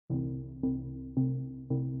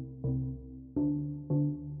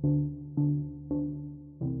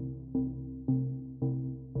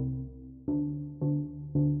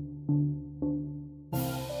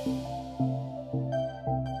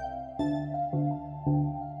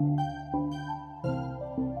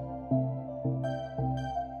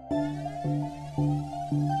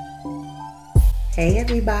Hey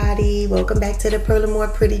everybody, welcome back to the More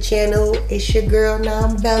Pretty channel. It's your girl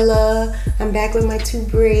Bella. I'm back with my two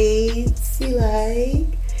braids. You like?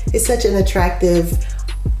 It's such an attractive,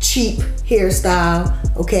 cheap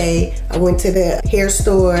hairstyle. Okay, I went to the hair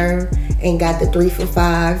store and got the 3 for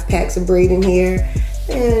 $5 packs of braiding hair.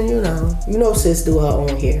 And you know sis do her own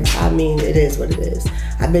hair. I mean, it is what it is.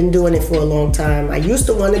 I've been doing it for a long time. I used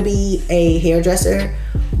to want to be a hairdresser,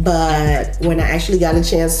 but when I actually got a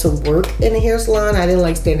chance to work in a hair salon, I didn't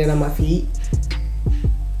like standing on my feet.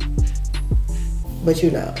 But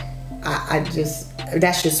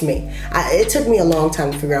that's just me. It took me a long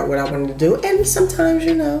time to figure out what I wanted to do. And sometimes,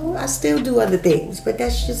 I still do other things, but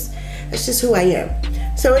that's just who I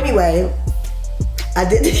am. So anyway, I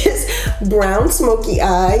did this brown smoky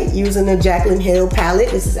eye using the Jaclyn Hill palette.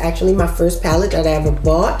 This is actually my first palette that I ever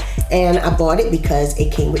bought, and I bought it because it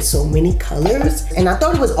came with so many colors. And I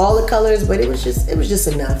thought it was all the colors, but it was just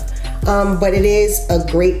enough. But it is a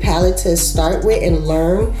great palette to start with and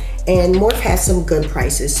learn. And Morphe has some good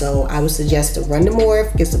prices, so I would suggest to run to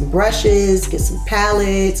Morphe, get some brushes, get some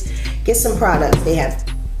palettes, get some products. They have,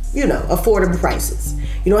 affordable prices.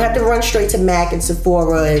 You don't have to run straight to MAC and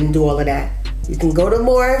Sephora and do all of that. You can go to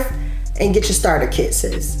Morphe and get your starter kit,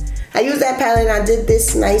 sis. I used that palette and I did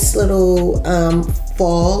this nice little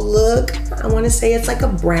fall look. I want to say it's like a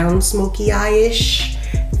brown smoky eye-ish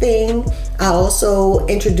thing. I also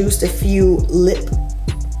introduced a few lip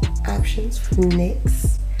options from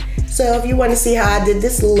NYX. So if you want to see how I did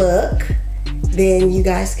this look, then you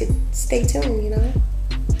guys could stay tuned,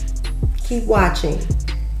 Keep watching.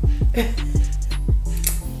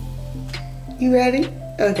 You ready?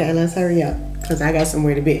 Okay, let's hurry up, because I got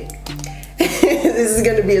somewhere to be. This is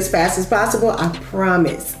going to be as fast as possible, I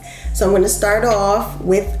promise. So I'm going to start off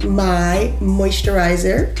with my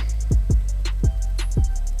moisturizer.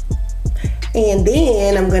 And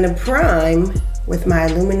then I'm going to prime with my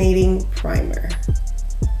illuminating primer.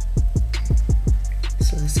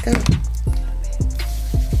 So let's go.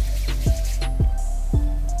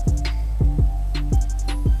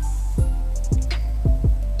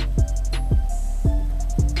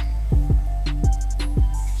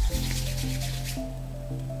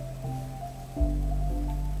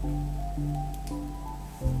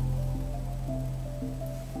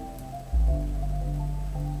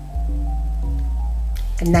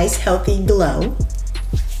 A nice healthy glow,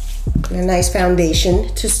 and a nice foundation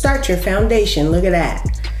to start your foundation. Look at that.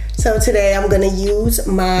 So today I'm going to use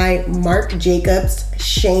my MARC JACOBS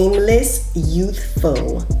Shameless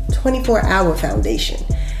Youthful 24-hour foundation.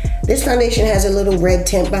 This foundation has a little red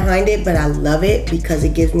tint behind it, but I love it because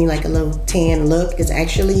it gives me like a little tan look. It's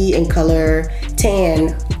actually in color tan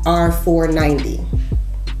R490.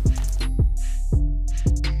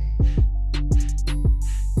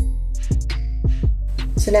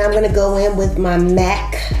 So now I'm going to go in with my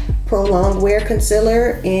MAC Prolong Wear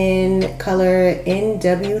Concealer in color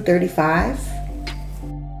NW35.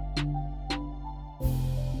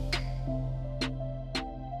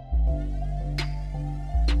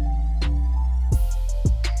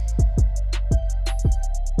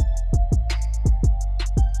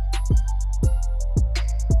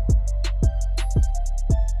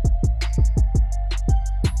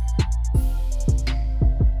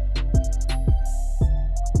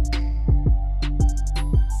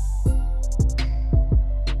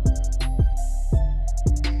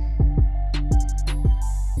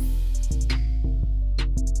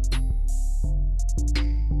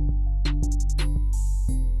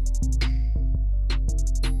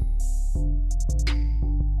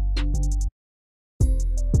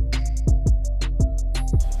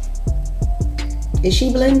 Is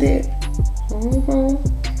she blended?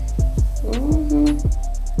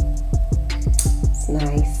 It's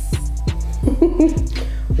nice.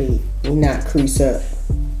 Wait, we not crease up.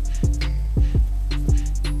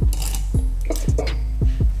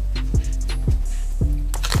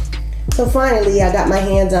 So finally, I got my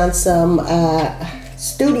hands on some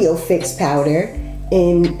Studio Fix powder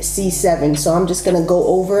in C7. So I'm just gonna go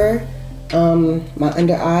over my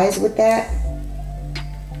under eyes with that.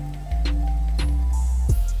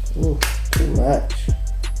 Ooh, too much.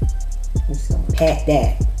 I'm just gonna pat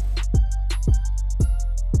that.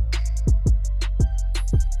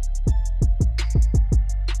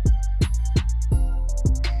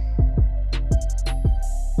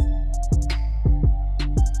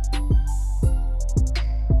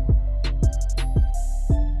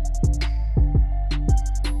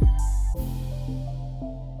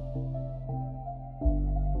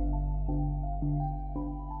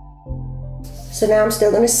 So now I'm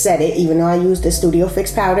still gonna set it, even though I used the Studio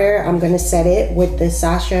Fix powder, I'm gonna set it with the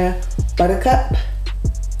SACHA Buttercup.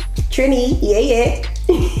 Trini, yeah.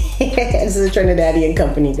 This is a Trinidadian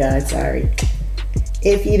company, guys, sorry.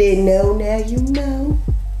 If you didn't know, now you know.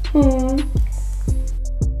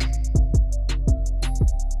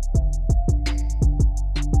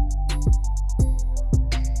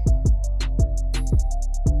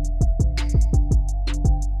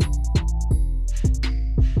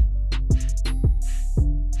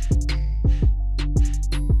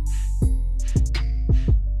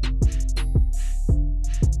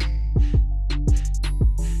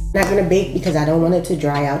 Not gonna bake because I don't want it to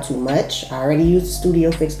dry out too much. I already used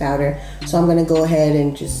Studio Fix powder, so I'm gonna go ahead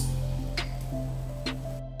and just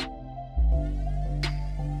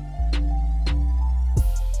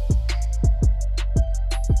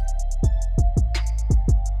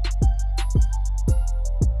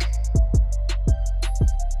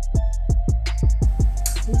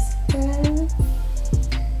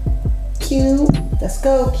cute. Let's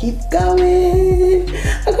go, keep going.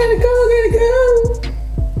 I gotta go.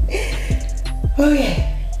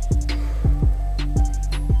 Okay.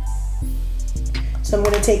 So I'm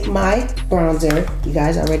gonna take my bronzer. You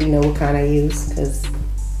guys already know what kind I use, because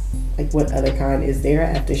like what other kind is there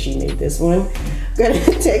after she made this one. I'm gonna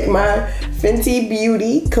take my Fenty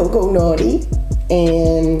Beauty Cocoa Naughty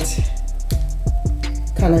and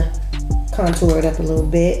kind of contour it up a little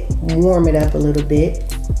bit, warm it up a little bit.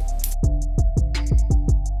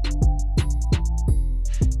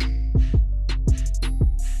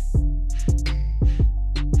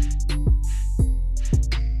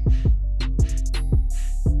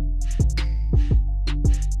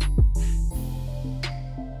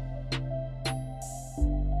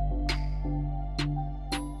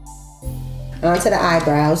 Onto the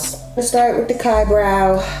eyebrows. I'm gonna start with the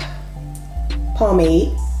Kybrow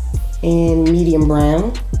pomade in medium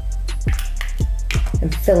brown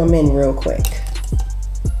and fill them in real quick.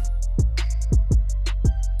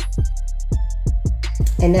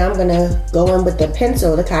 And now I'm gonna go in with the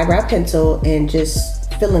pencil, the Kybrow pencil, and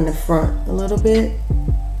just fill in the front a little bit.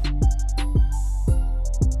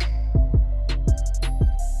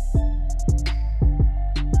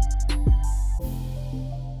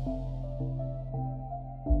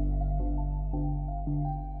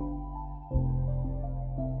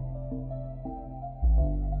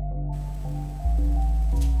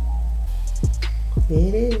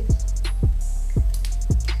 It is.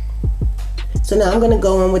 So now I'm gonna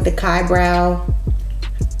go in with the Kybrow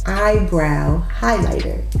eyebrow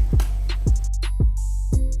highlighter.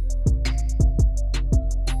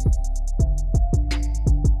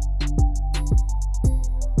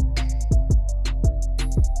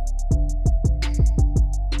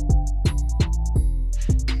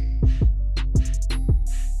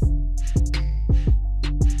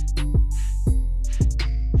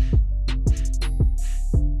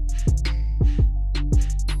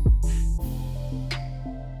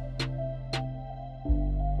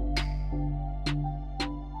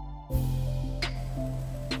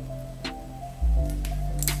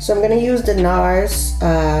 So I'm gonna use the NARS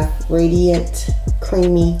Radiant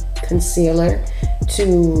Creamy Concealer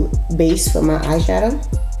to base for my eyeshadow.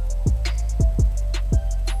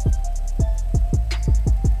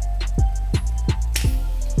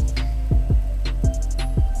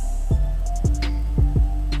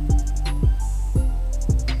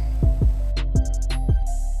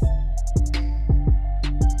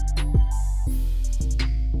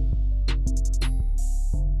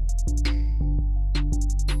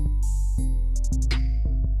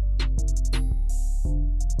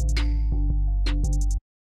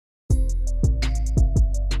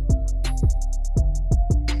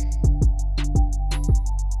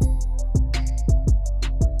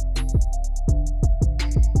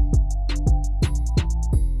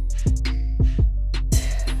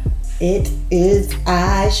 It is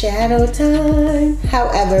eyeshadow time.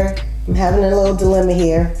 However, I'm having a little dilemma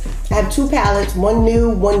here. I have two palettes, one new,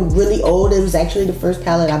 one really old. It was actually the first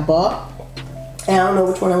palette I bought. And I don't know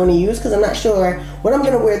which one I want to use because I'm not sure what I'm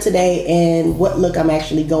going to wear today and what look I'm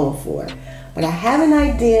actually going for. But I have an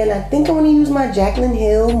idea, and I think I want to use my Jaclyn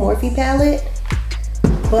Hill Morphe palette.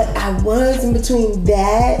 But I was in between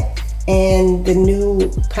that and the new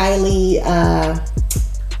KYLIE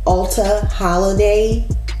Ulta Holiday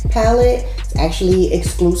palette. It's actually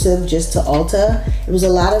exclusive just to Ulta. It was a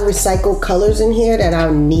lot of recycled colors in here that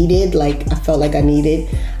I needed, like I felt like I needed.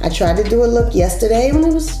 I tried to do a look yesterday and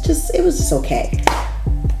it was just okay.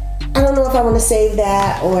 I don't know if I want to save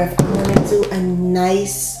that or if I want to do a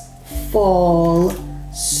nice fall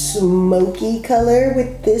smoky color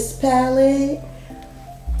with this palette.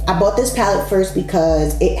 I bought this palette first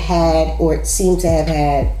because it had, or it seemed to have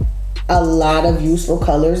had, a lot of useful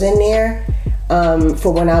colors in there.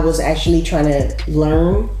 for when I was actually trying to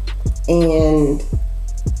learn. And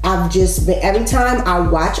I've just been, every time I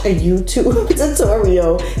watch a YouTube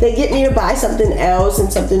tutorial, they get me to buy something else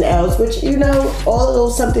and something else, which, you know, all of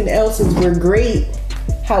those something else's were great.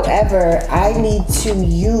 However, I need to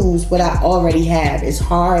use what I already have. It's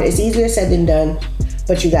hard, it's easier said than done,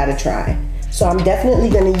 but you gotta try. So I'm definitely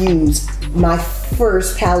gonna use my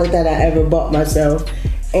first palette that I ever bought myself,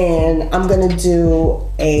 and I'm gonna do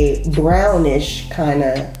a brownish kind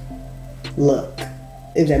of look,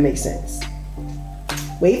 if that makes sense.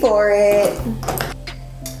 Wait for it.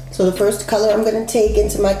 So the first color I'm gonna take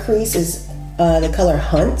into my crease is the color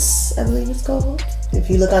Hunts, I believe it's called. If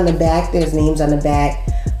you look on the back, there's names on the back,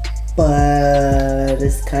 but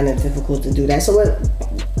it's kind of difficult to do that. So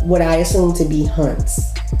what I assume to be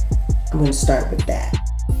Hunts, I'm gonna start with that.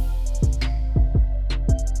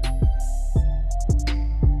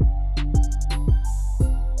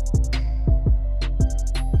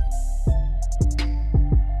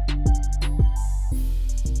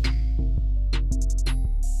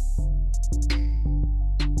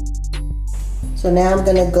 So now I'm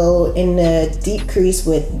gonna go in the deep crease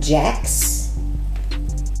with Jax.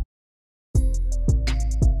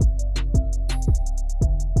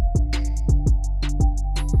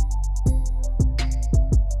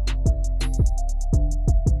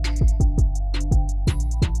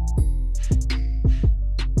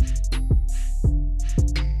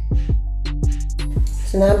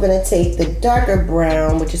 So now I'm gonna take the darker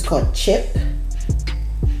brown, which is called Chip,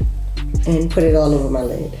 and put it all over my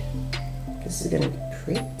lid. This is gonna be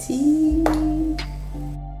pretty.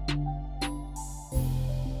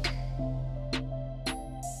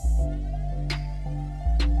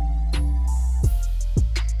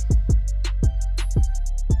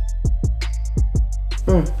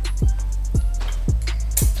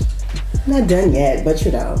 Not done yet, but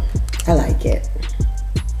you know, I like it.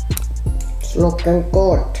 It's looking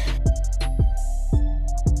good.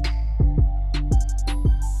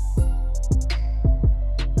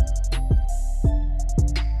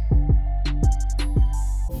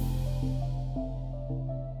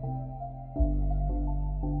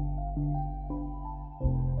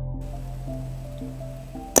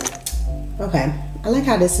 Okay, I like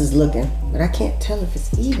how this is looking, but I can't tell if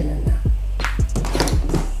it's even or not.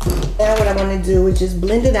 Now what I want to do is just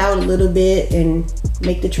blend it out a little bit and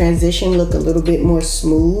make the transition look a little bit more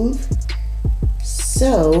smooth.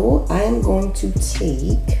 So I am going to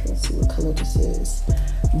take, let's see what color this is,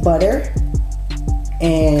 Butter,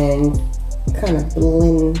 and kind of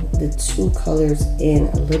blend the two colors in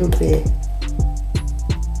a little bit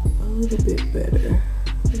better,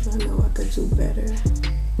 because I know I could do better.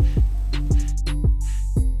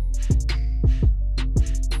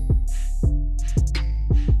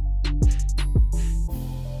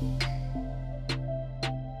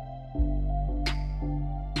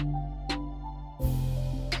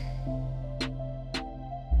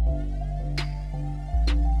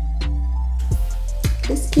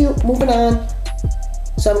 It's cute. Moving on.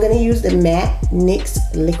 So I'm going to use the matte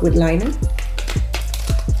NYX liquid liner.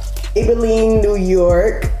 Maybelline New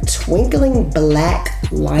York Twinkling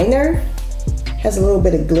Black Liner. Has a little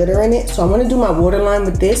bit of glitter in it. So I'm going to do my waterline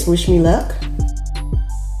with this. Wish me luck.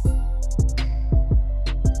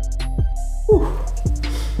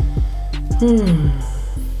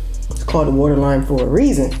 It's called a waterline for a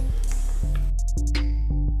reason.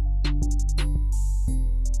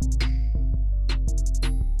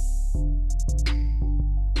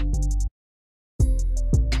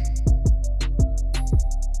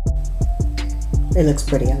 It looks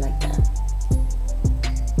pretty, I like that.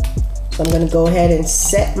 So I'm gonna go ahead and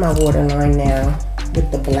set my waterline now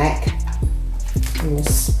with the black in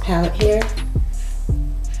this palette here.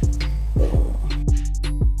 Boom.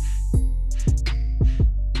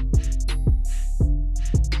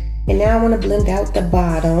 And now I wanna blend out the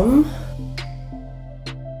bottom.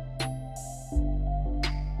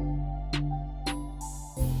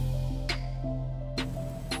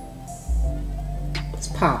 It's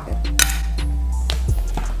popping.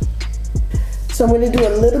 So I'm going to do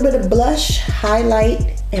a little bit of blush,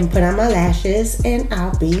 highlight, and put on my lashes, and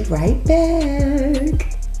I'll be right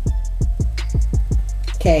back.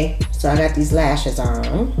 Okay, so I got these lashes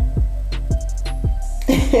on.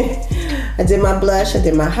 I did my blush, I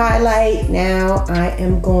did my highlight. Now I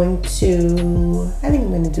am going to, I think I'm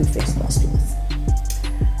going to do Fix Plus.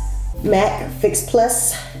 MAC Fix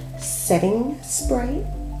Plus Setting Spray.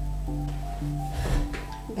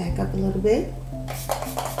 Back up a little bit.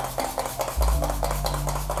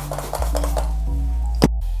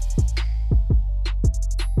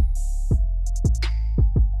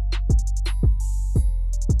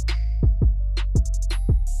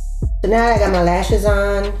 now that I got my lashes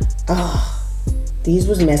on, oh, these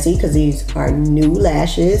was messy because these are new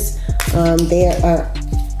lashes. They are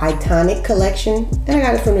Iconic collection, and I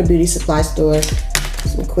got it from the beauty supply store.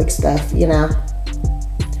 Some quick stuff, you know.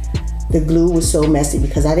 The glue was so messy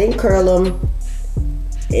because I didn't curl them.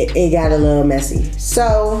 It got a little messy.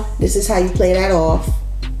 So this is how you play that off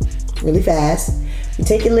really fast. You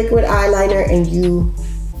take your liquid eyeliner and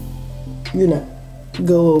you know,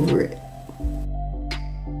 go over it.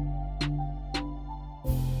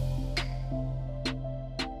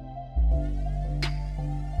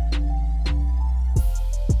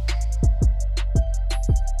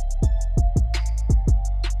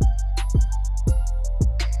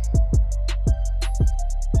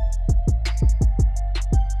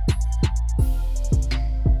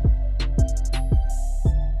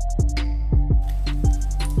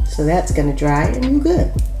 So that's gonna dry and you're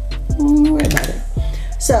good. Don't worry about it.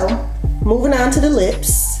 So moving on to the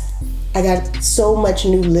lips. I got so much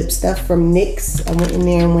new lip stuff from NYX. I went in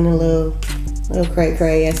there and went a little cray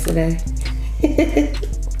cray yesterday.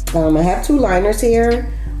 I have two liners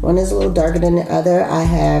here. One is a little darker than the other. I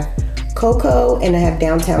have Cocoa and I have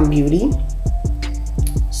Downtown Beauty.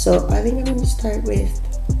 So I think I'm gonna start with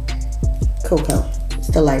Cocoa. It's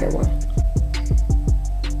the lighter one.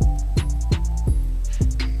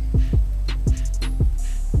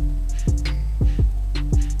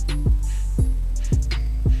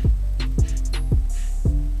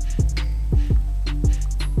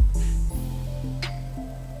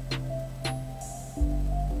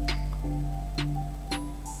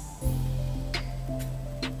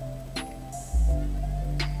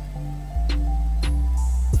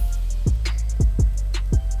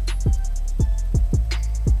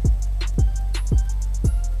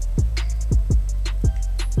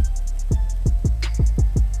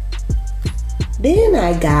 Then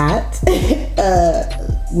I got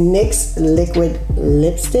NYX liquid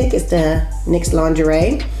lipstick. It's the NYX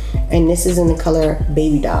Lingerie, and this is in the color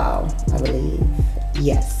Baby Doll, I believe.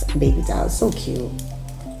 Yes, Baby Doll. It's so cute.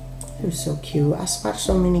 It was so cute. I swatched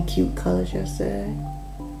so many cute colors yesterday.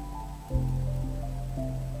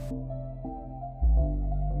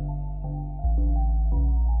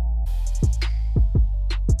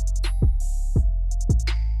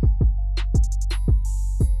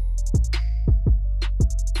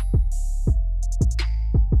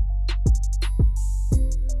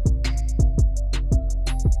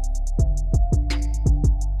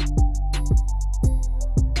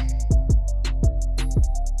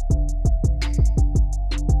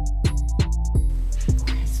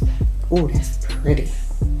 Oh, that's pretty.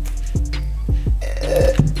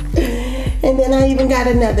 And then I even got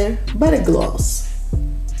another butter gloss.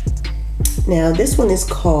 Now this one is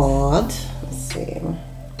called, let's see,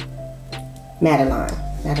 Madeline.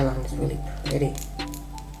 Madeline is really pretty.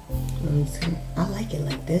 I like it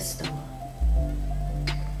like this though.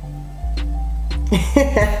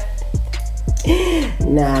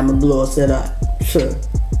 Nah, I'm gonna gloss it up. Sure.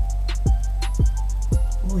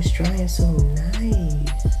 Oh, it's drying so nice.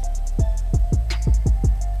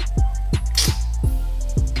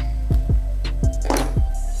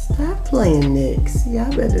 Playing NYX.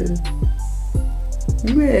 Y'all better.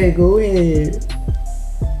 You better go ahead.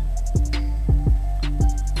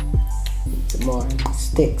 Some more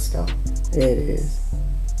sticks though. There it is.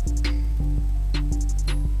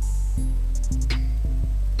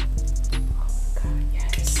 Oh God,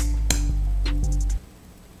 yes.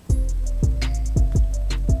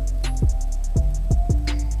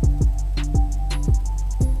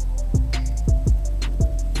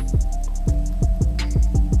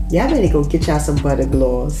 Y'all better go get y'all some butter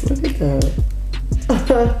gloss. Look at that.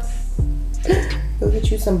 Go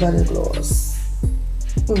get you some butter gloss.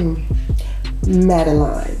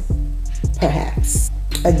 Madeline, perhaps.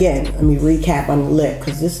 Again, let me recap on the lip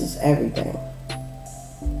because this is everything.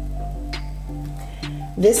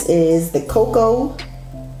 This is the Cocoa.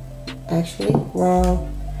 Actually,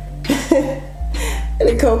 wrong.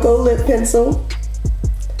 The Cocoa lip pencil.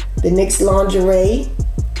 The NYX Lingerie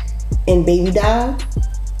in Baby Doll.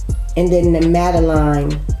 And then the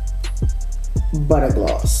Madeline butter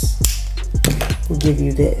gloss. I'll give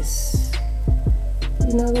you this.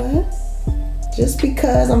 You know what? Just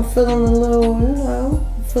because I'm feeling a little, you know,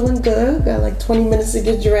 feeling good, got like 20 minutes to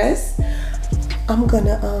get dressed, I'm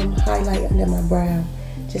gonna highlight under my brow.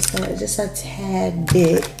 Just a tad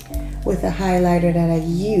bit with a highlighter that I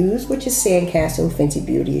use, which is Sandcastle Fenty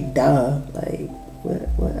Beauty. Duh. Like,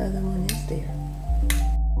 what other one is there?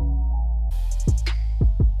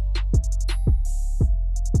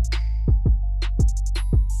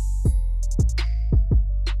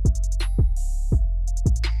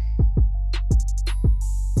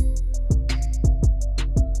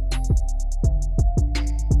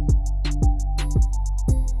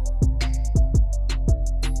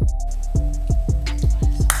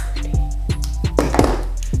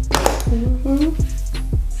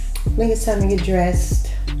 think it's time to get dressed.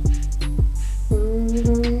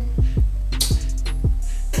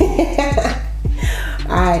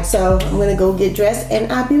 Alright, so I'm gonna go get dressed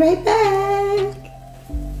and I'll be right back.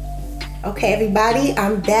 Okay, everybody,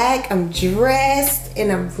 I'm back. I'm dressed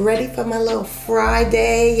and I'm ready for my little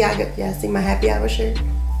Friday. Y'all see my happy hour shirt?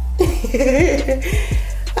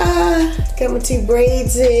 Got my 2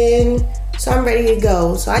 braids in, so I'm ready to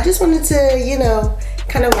go. So I just wanted to, you know,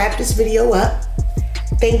 kind of wrap this video up.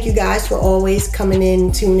 Thank you guys for always coming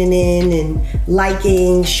in, tuning in, and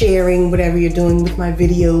liking, sharing, whatever you're doing with my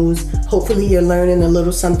videos. Hopefully you're learning a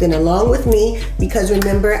little something along with me, because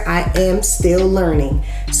remember, I am still learning.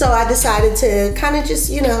 So I decided to kind of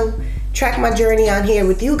just, you know, track my journey on here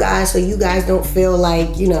with you guys, so you guys don't feel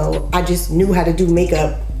like, you know, I just knew how to do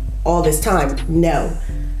makeup all this time. No,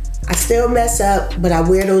 I still mess up, but I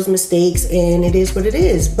wear those mistakes and it is what it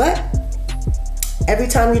is. But every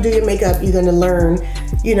time you do your makeup, you're gonna learn,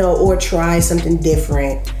 you know, or try something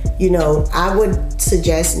different. You know, I would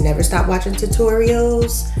suggest never stop watching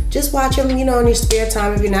tutorials. Just watch them, you know, in your spare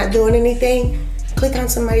time. If you're not doing anything, click on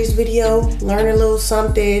somebody's video, learn a little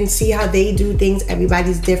something, see how they do things.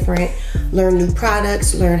 Everybody's different. Learn new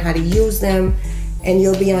products, learn how to use them, and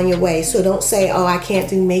you'll be on your way. So don't say, oh, I can't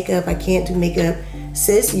do makeup, I can't do makeup.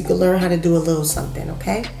 Sis, you can learn how to do a little something,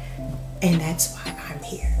 okay? And that's why I'm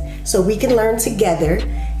here. So we can learn together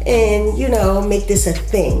and, you know, make this a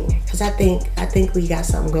thing. Because I think we got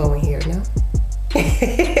something going here, no?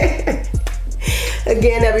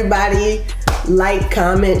 Again, everybody, like,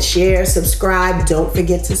 comment, share, subscribe. Don't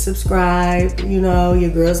forget to subscribe. You know,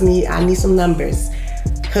 your girls I need some numbers.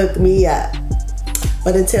 Hook me up.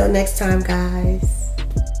 But until next time, guys.